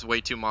light bar is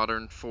way too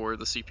modern for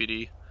the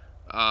CPD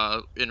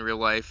in real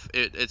life.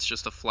 It's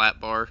just a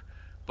flat bar.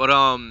 But,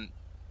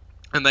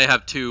 and they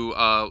have 2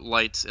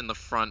 lights in the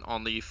front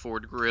on the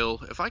Ford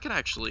grille. If I can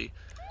actually...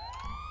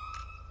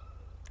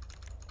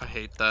 I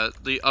hate that.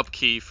 The up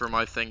key for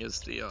my thing is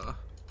the,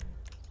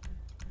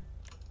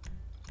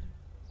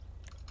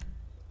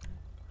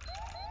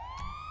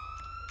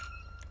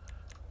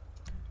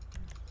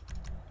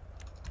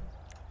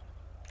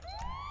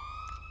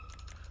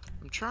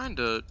 I'm trying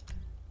to...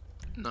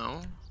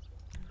 No.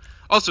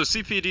 Also,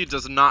 CPD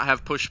does not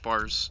have push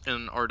bars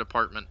in our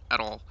department at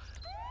all.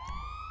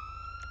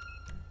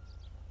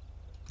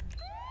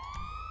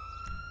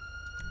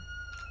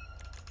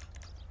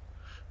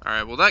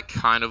 Alright, well that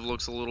kind of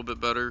looks a little bit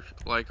better,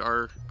 like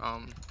our,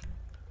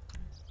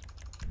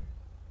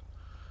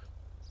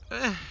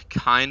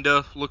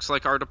 kinda looks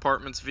like our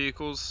department's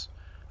vehicles.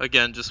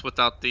 Again, just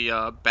without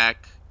the,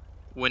 back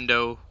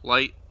window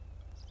light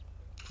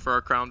for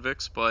our Crown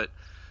Vics, but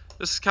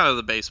this is kind of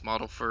the base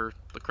model for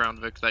the Crown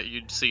Vic that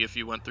you'd see if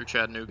you went through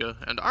Chattanooga.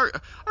 And our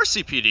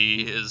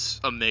CPD is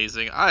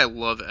amazing. I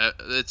love it.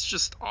 It's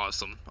just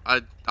awesome.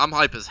 I'm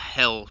hype as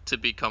hell to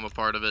become a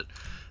part of it.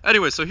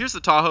 Anyway, so here's the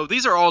Tahoe.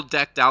 These are all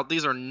decked out.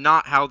 These are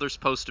not how they're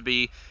supposed to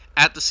be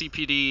at the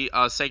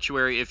CPD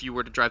sanctuary if you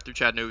were to drive through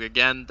Chattanooga.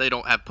 Again, they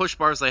don't have push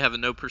bars. They have a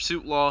no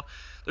pursuit law.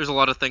 There's a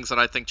lot of things that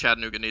I think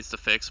Chattanooga needs to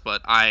fix,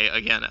 but I,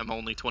 again, am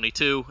only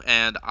 22,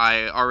 and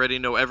I already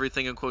know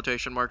everything in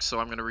quotation marks, so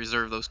I'm going to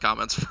reserve those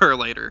comments for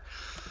later.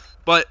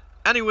 But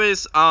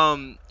anyways,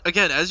 again,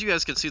 as you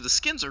guys can see, the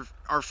skins are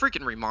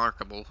freaking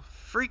remarkable.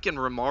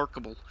 Freaking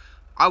remarkable.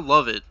 I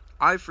love it.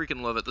 I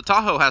freaking love it. The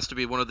Tahoe has to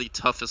be one of the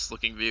toughest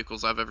looking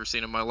vehicles I've ever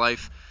seen in my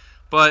life.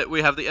 But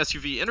we have the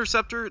SUV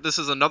Interceptor. This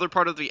is another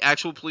part of the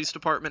actual police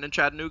department in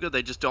Chattanooga.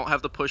 They just don't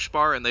have the push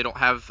bar, and they don't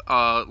have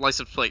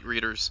license plate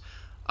readers.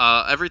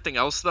 Everything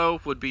else,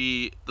 though, would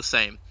be the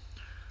same.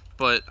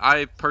 But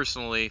I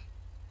personally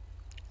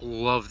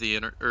love the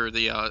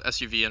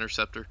SUV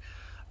Interceptor.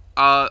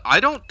 I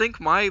don't think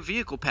my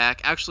vehicle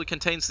pack actually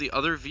contains the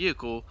other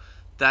vehicle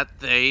that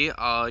they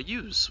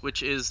use,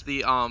 which is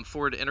the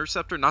Ford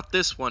Interceptor. Not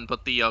this one,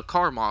 but the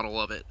car model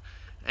of it.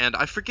 And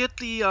I forget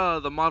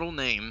the model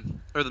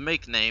name, or the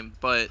make name,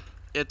 but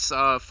it's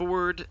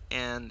Ford,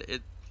 and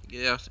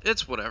yeah,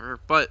 it's whatever.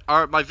 But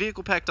my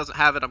vehicle pack doesn't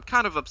have it. I'm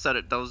kind of upset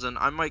it doesn't.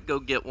 I might go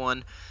get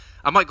one.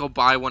 I might go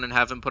buy one and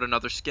have him put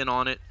another skin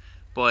on it.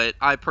 But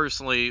I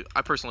personally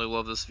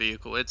love this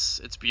vehicle. It's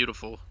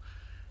beautiful.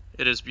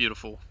 It is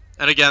beautiful.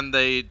 And again,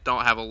 they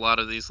don't have a lot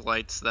of these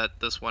lights that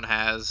this one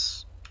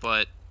has,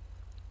 but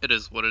it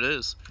is what it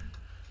is.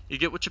 You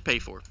get what you pay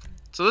for.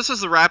 So this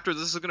is the Raptor.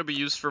 This is going to be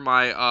used for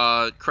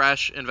my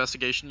crash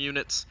investigation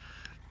units.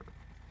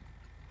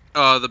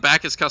 The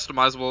back is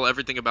customizable.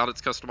 Everything about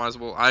it's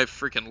customizable. I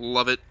freaking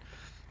love it.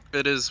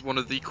 It is one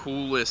of the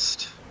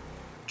coolest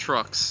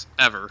trucks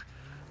ever,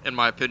 in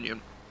my opinion.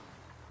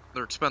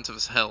 They're expensive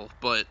as hell,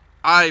 but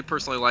I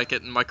personally like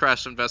it, and my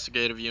crash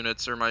investigative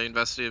units, or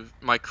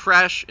my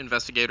crash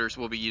investigators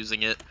will be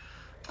using it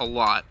a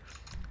lot.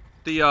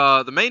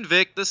 The main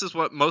Vic, this is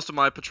what most of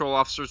my patrol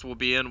officers will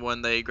be in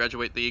when they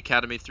graduate the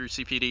academy through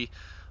CPD.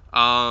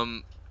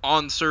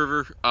 On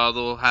server,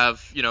 they'll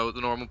have, you know, the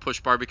normal push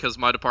bar, because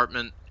my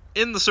department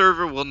in the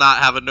server will not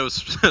have a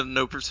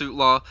no pursuit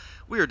law.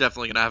 We are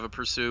definitely gonna have a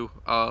pursue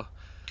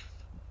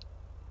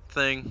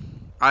thing.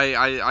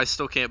 I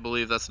still can't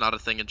believe that's not a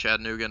thing in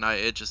Chattanooga, and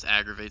it just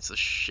aggravates the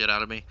shit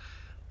out of me.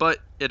 But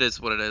it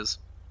is what it is.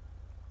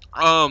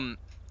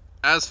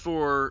 As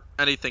for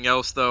anything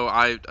else, though,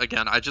 I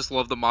just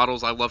love the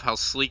models. I love how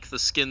sleek the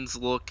skins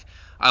look.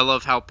 I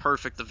love how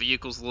perfect the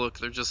vehicles look.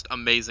 They're just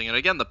amazing. And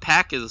again, the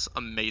pack is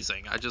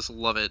amazing. I just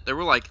love it. There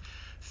were like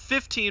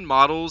 15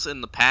 models in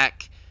the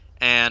pack,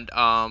 and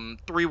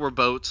 3 were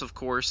boats, of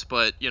course,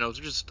 but you know,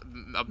 they're just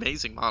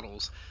amazing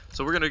models.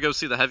 So we're gonna go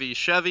see the heavy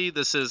Chevy.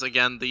 This is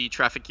again the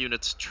traffic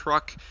unit's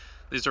truck.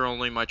 These are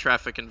only my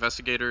traffic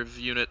investigative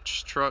unit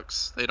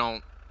trucks. They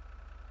don't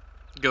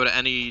go to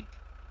any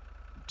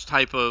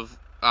type of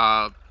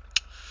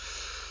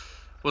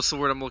what's the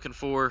word I'm looking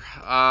for?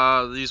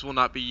 These will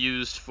not be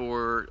used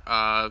for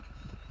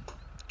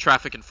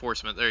traffic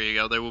enforcement. There you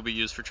go. They will be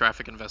used for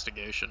traffic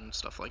investigation and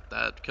stuff like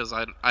that, because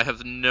I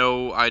have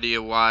no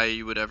idea why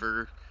you would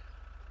ever...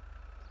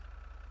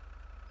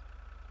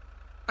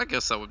 I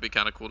guess that would be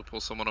kind of cool to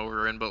pull someone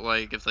over in, but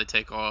like if they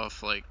take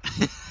off, like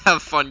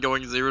have fun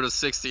going 0 to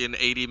 60 in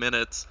 80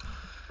 minutes.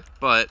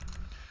 But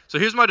so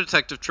here's my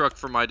detective truck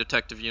for my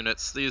detective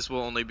units. These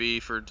will only be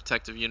for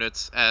detective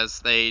units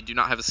as they do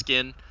not have a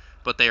skin,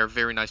 but they are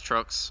very nice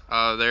trucks.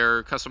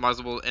 They're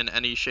customizable in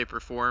any shape or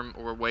form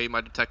or way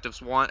my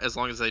detectives want, as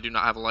long as they do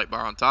not have a light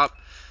bar on top.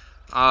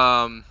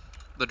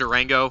 The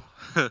Durango.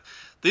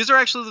 These are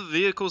actually the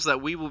vehicles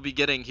that we will be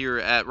getting here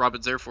at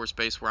Robins Air Force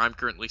Base, where I'm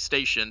currently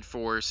stationed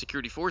for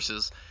security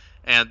forces.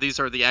 And these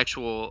are the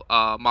actual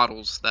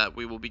models that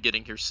we will be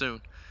getting here soon.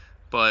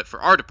 But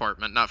for our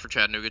department, not for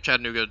Chattanooga.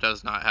 Chattanooga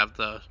does not have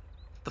the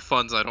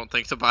funds, I don't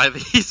think, to buy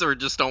these, or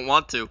just don't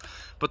want to.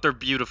 But they're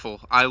beautiful.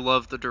 I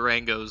love the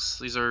Durangos.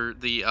 These are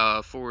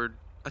the Ford.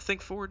 I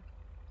think Ford.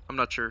 I'm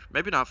not sure.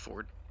 Maybe not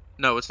Ford.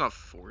 No, it's not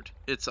Ford.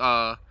 It's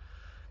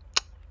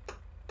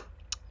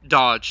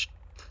Dodge.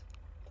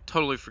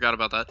 Totally forgot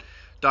about that.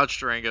 Dodge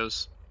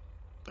Durangos.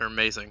 They're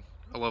amazing.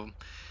 I love them.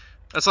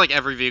 That's like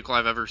every vehicle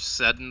I've ever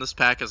said in this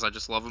pack, as I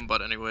just love them.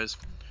 But anyways,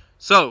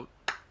 so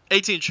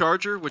 18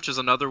 Charger, which is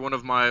another one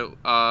of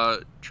my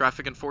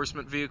traffic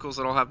enforcement vehicles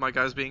that I'll have my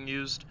guys being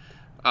used.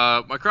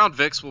 My Crown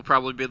Vics will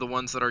probably be the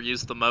ones that are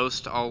used the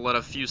most. I'll let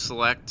a few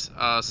select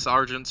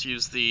sergeants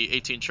use the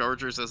 18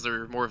 Chargers, as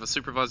they're more of a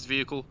supervised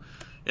vehicle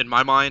in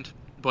my mind.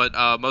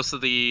 But most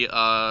of the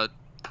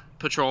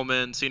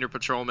patrolmen, senior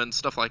patrolmen,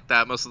 stuff like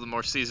that, most of the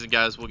more seasoned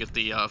guys will get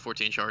the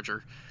 14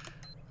 Charger,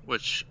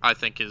 which I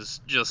think is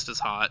just as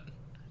hot.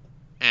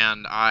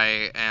 And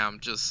I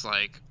am just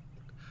like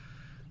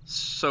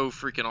so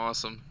freaking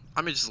awesome.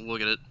 I mean, just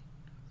look at it.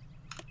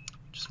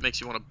 Just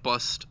makes you want to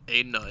bust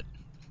a nut.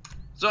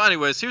 So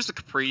anyways, here's the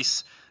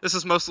Caprice. This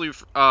is mostly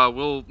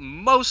will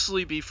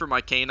mostly be for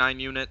my K9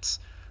 units.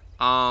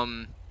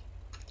 I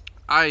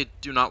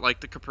do not like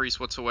the Caprice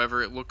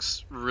whatsoever. It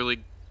looks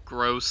really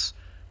gross.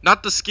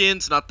 Not the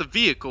skins, not the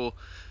vehicle,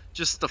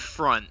 just the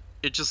front.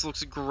 It just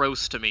looks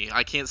gross to me.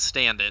 I can't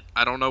stand it.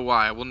 I don't know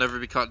why. I will never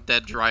be caught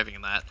dead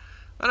driving that.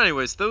 But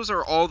anyways, those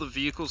are all the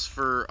vehicles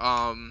for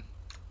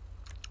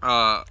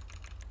the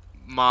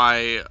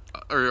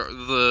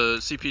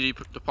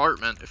CPD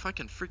department. If I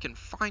can freaking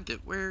find it,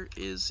 where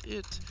is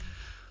it?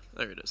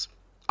 There it is.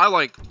 I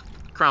like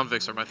Crown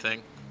Vics are my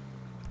thing.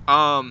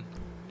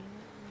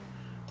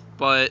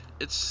 But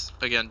it's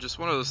again just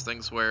one of those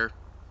things where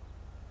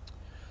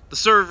the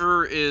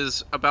server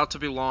is about to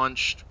be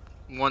launched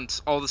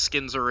once all the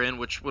skins are in,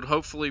 which would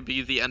hopefully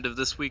be the end of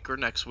this week or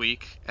next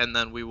week, and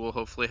then we will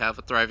hopefully have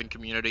a thriving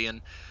community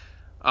and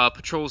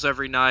patrols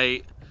every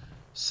night,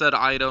 set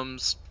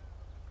items.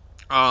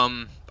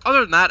 Other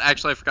than that,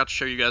 actually, I forgot to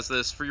show you guys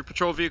this. For your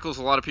patrol vehicles,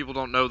 a lot of people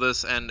don't know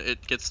this, and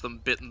it gets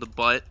them bit in the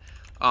butt.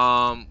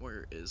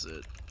 Where is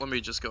it? Let me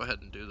just go ahead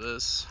and do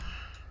this.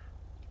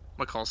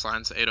 My call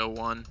sign's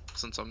 801,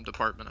 since I'm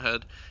department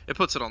head. It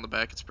puts it on the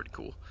back. It's pretty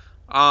cool.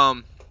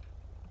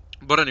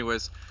 But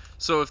anyways,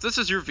 so if this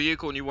is your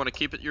vehicle and you want to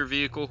keep it your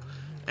vehicle,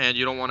 and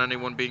you don't want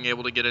anyone being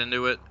able to get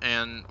into it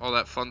and all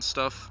that fun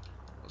stuff,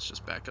 let's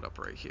just back it up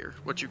right here.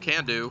 What you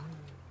can do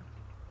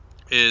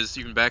is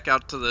you can back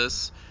out to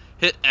this,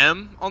 hit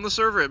M on the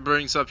server, it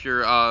brings up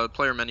your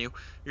player menu.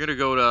 You're going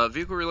to go to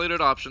vehicle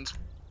related options,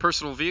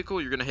 personal vehicle,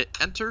 you're going to hit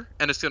enter,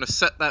 and it's going to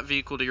set that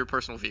vehicle to your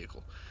personal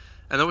vehicle.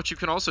 And then what you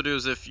can also do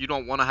is, if you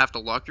don't want to have to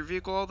lock your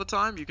vehicle all the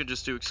time, you can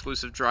just do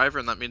exclusive driver,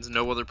 and that means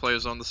no other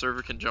players on the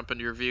server can jump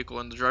into your vehicle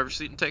in the driver's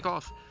seat and take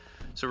off.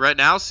 So right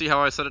now, see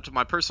how I set it to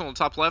my personal on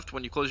top left?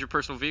 When you close your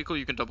personal vehicle,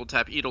 you can double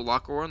tap E to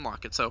lock or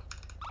unlock it. So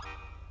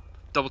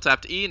double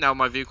tapped E, now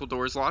my vehicle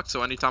door is locked,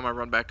 so anytime I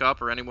run back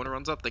up or anyone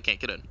runs up, they can't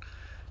get in.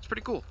 It's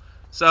pretty cool.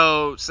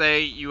 So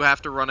say you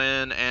have to run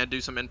in and do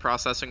some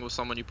in-processing with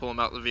someone, you pull them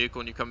out of the vehicle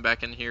and you come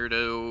back in here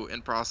to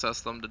in-process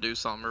them to do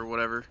something or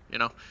whatever, you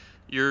know.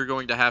 You're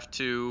going to have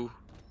to,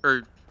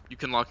 or you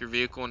can lock your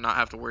vehicle and not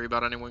have to worry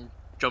about anyone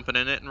jumping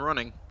in it and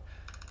running.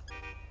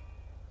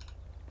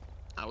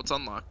 Now it's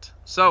unlocked.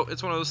 So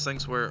it's one of those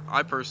things where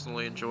I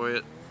personally enjoy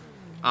it.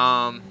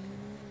 I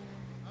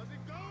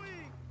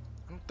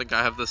don't think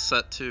I have this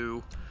set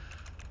to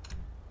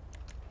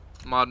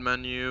mod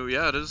menu.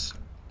 Yeah, it is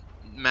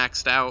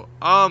maxed out.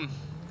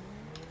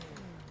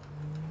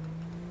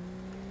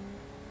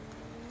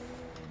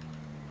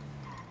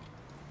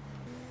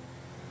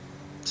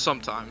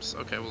 Sometimes.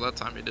 Okay, well that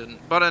time he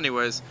didn't. But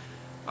anyways,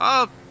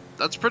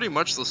 that's pretty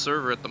much the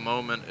server at the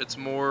moment. It's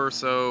more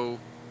so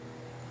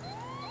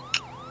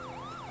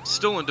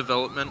still in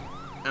development,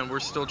 and we're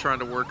still trying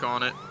to work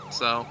on it,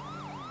 so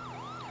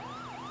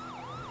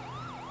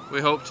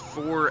we hoped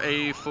for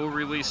a full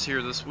release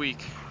here this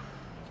week,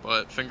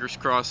 but fingers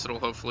crossed it'll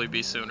hopefully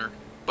be sooner.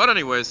 But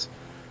anyways,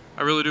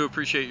 I really do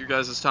appreciate your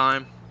guys'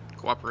 time,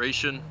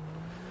 cooperation,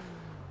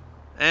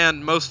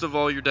 and most of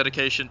all, your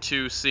dedication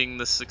to seeing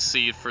this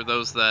succeed for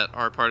those that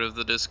are part of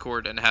the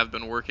Discord and have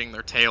been working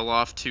their tail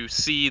off to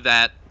see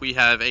that we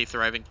have a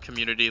thriving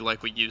community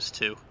like we used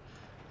to.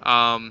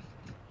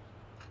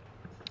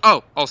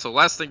 Oh, also,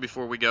 last thing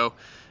before we go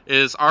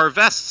is our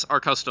vests are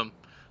custom.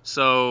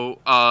 So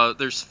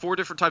there's 4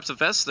 different types of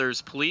vests.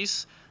 There's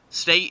police,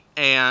 state,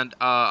 and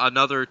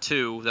another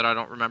 2 that I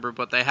don't remember,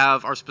 but they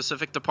have our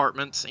specific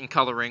departments in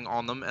coloring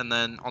on them, and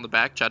then on the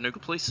back, Chattanooga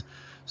Police.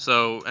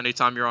 So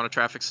anytime you're on a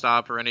traffic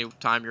stop or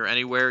anytime you're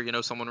anywhere, you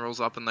know, someone rolls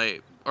up and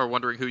they are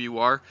wondering who you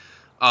are,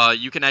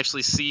 you can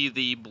actually see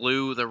the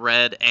blue, the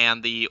red,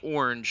 and the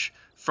orange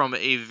from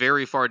a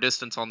very far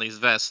distance on these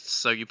vests.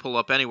 So you pull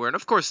up anywhere, and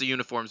of course the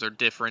uniforms are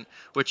different,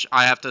 which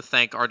I have to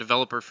thank our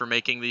developer for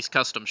making these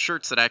custom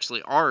shirts that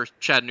actually are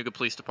Chattanooga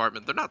Police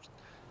Department. They're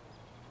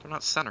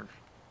not center.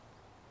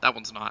 That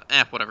one's not.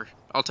 Whatever.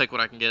 I'll take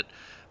what I can get.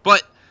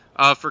 But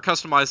for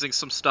customizing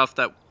some stuff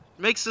that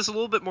makes this a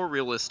little bit more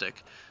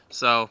realistic.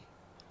 So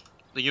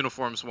the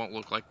uniforms won't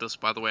look like this,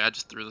 by the way. I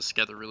just threw this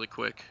together really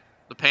quick.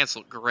 The pants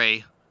look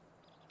gray.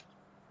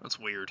 That's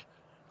weird.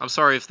 I'm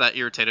sorry if that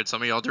irritated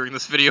some of y'all during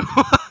this video.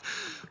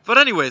 But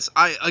anyways,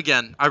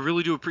 I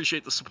really do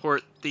appreciate the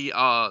support, the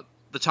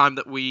time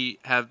that we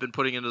have been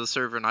putting into the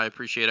server, and I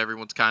appreciate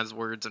everyone's kind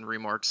words and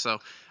remarks. So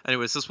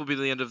anyways, this will be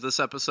the end of this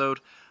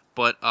episode,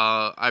 but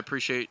I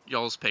appreciate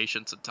y'all's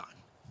patience and time.